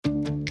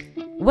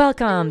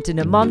Welcome to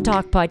the Mom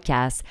Talk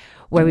podcast,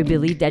 where we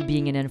believe that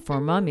being an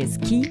informed mom is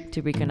key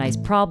to recognize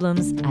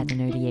problems at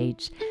an early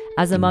age.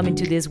 As a mom in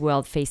today's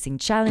world, facing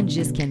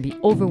challenges can be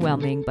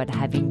overwhelming, but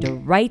having the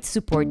right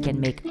support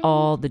can make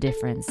all the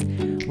difference.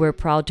 We're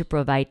proud to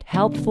provide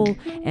helpful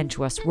and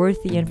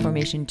trustworthy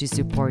information to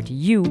support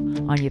you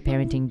on your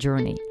parenting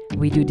journey.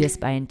 We do this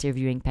by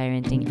interviewing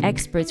parenting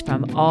experts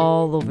from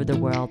all over the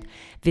world.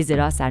 Visit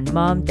us at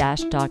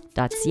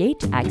mom-talk.ca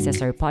to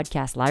access our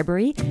podcast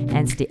library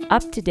and stay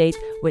up to date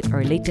with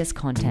our latest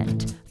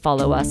content.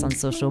 Follow us on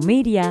social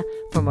media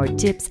for more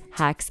tips,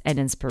 hacks, and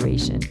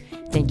inspiration.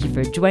 Thank you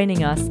for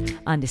joining us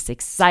on this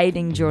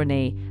exciting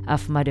journey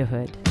of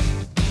motherhood.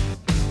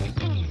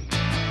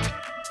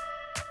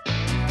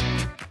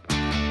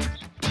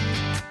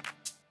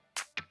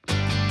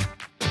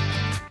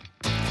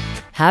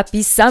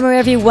 Happy summer,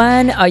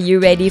 everyone! Are you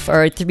ready for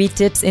our 3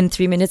 tips in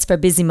 3 minutes for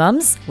busy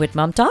moms with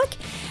Mom Talk?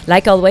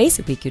 Like always,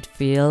 we could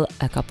fill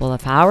a couple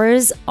of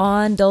hours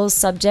on those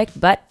subjects,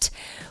 but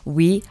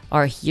we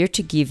are here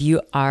to give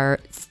you our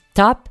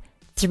top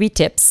 3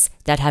 tips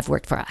that have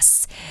worked for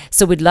us.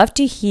 So we'd love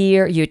to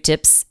hear your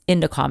tips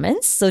in the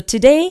comments. So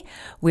today,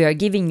 we are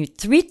giving you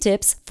 3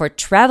 tips for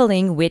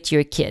traveling with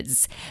your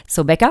kids.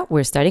 So Becca,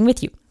 we're starting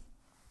with you.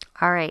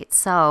 All right,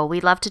 so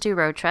we love to do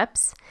road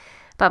trips.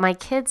 But my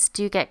kids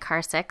do get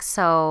car sick,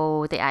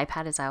 so the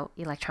iPad is out.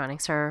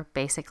 Electronics are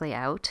basically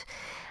out,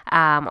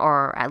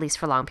 or at least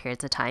for long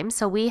periods of time.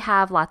 So we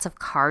have lots of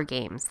car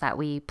games that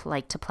we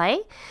like to play.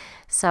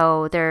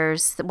 So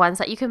there's the ones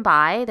that you can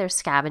buy. There's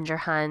scavenger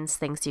hunts,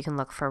 things you can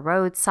look for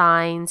road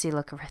signs. You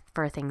look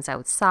for things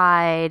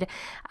outside,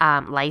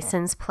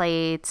 license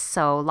plates.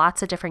 So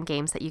lots of different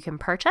games that you can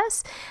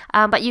purchase.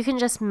 But you can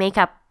just make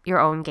up your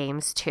own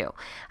games too.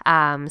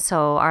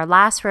 So our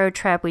last road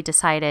trip, we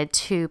decided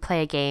to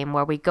play a game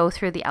where we go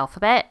through the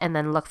alphabet and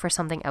then look for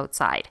something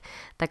outside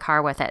the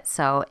car with it.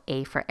 So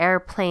A for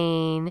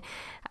airplane,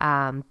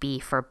 B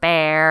for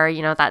bear,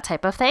 that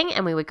type of thing.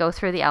 And we would go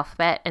through the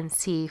alphabet and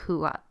see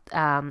who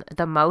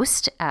the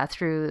most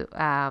through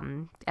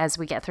as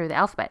we get through the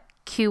alphabet.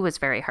 Q was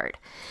very hard.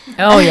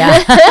 Oh,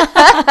 yeah.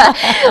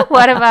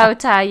 What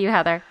about you,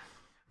 Heather?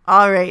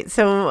 All right.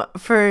 So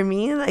for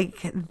me,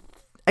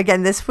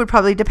 again, this would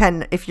probably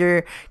depend if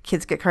your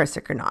kids get car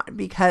sick or not,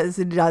 because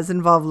it does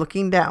involve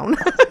looking down,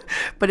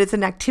 but it's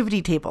an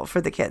activity table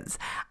for the kids.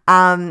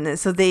 I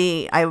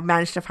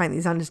managed to find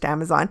these on just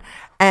Amazon,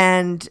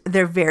 and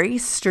they're very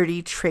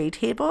sturdy tray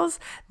tables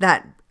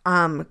that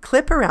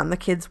clip around the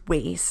kid's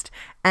waist.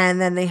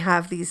 And then they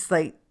have these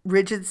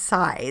rigid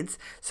sides,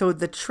 so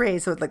the tray,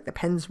 the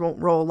pens won't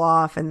roll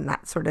off and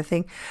that sort of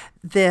thing.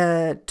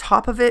 The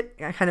top of it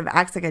kind of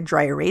acts like a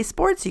dry erase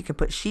board, so you can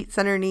put sheets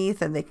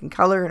underneath and they can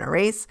color and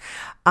erase.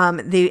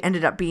 They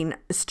ended up being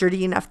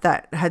sturdy enough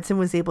that Hudson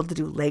was able to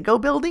do Lego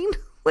building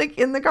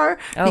in the car,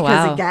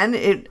 because again,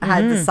 it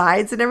had the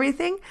sides and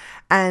everything,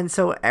 and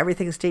so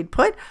everything stayed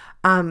put.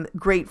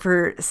 Great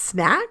for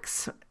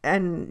snacks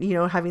and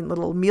having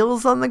little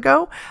meals on the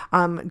go.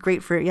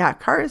 Great for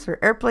cars or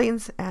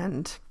airplanes,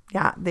 and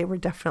they were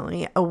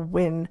definitely a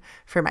win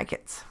for my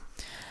kids.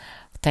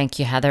 Thank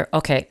you, Heather.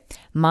 Okay,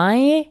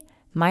 my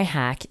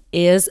hack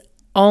is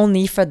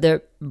only for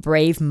the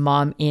brave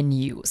mom in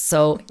you.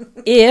 So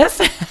if,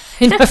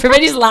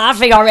 everybody's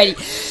laughing already.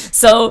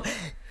 So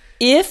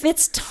if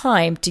it's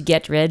time to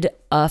get rid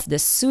of the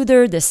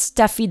soother, the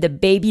stuffy, the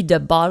baby, the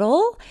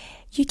bottle,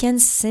 you can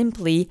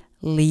simply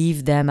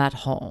leave them at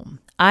home.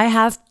 I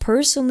have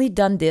personally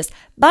done this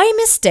by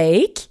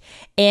mistake,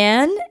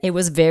 and it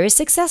was very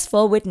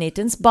successful with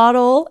Nathan's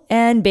bottle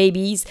and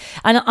babies.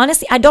 And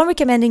honestly, I don't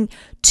recommend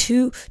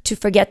to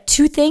forget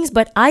 2 things,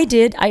 but I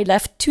did. I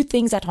left 2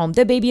 things at home,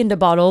 the baby and the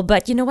bottle.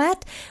 But you know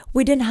what?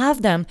 We didn't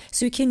have them,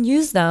 so you can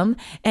use them.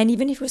 And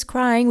even if he was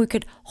crying, we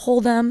could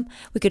hold them.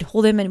 We could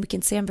hold him and we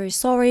can say, "I'm very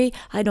sorry,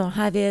 I don't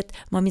have it.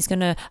 Mommy's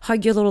gonna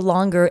hug you a little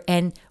longer."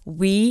 And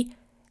we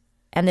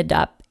ended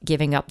up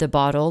giving up the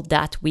bottle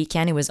that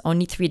weekend. It was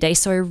only 3 days,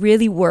 so it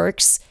really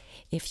works.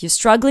 If you're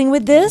struggling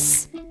with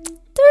this,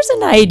 there's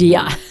an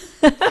idea.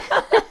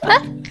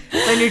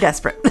 When you're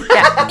desperate.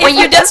 Yeah, when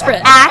you're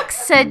desperate.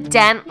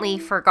 Accidentally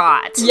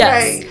forgot.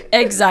 Yes, right.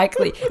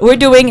 Exactly. We're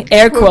doing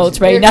air quotes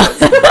right now.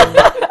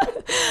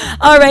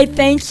 All right,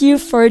 thank you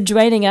for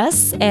joining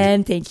us,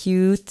 and thank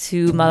you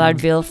to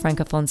Mallardville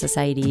Francophone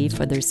Society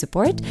for their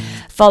support.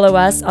 Follow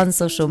us on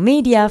social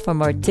media for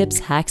more tips,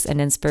 hacks,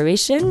 and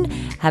inspiration.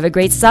 Have a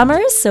great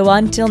summer. So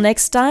until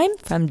next time,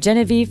 from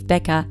Genevieve,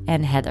 Becca,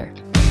 and Heather.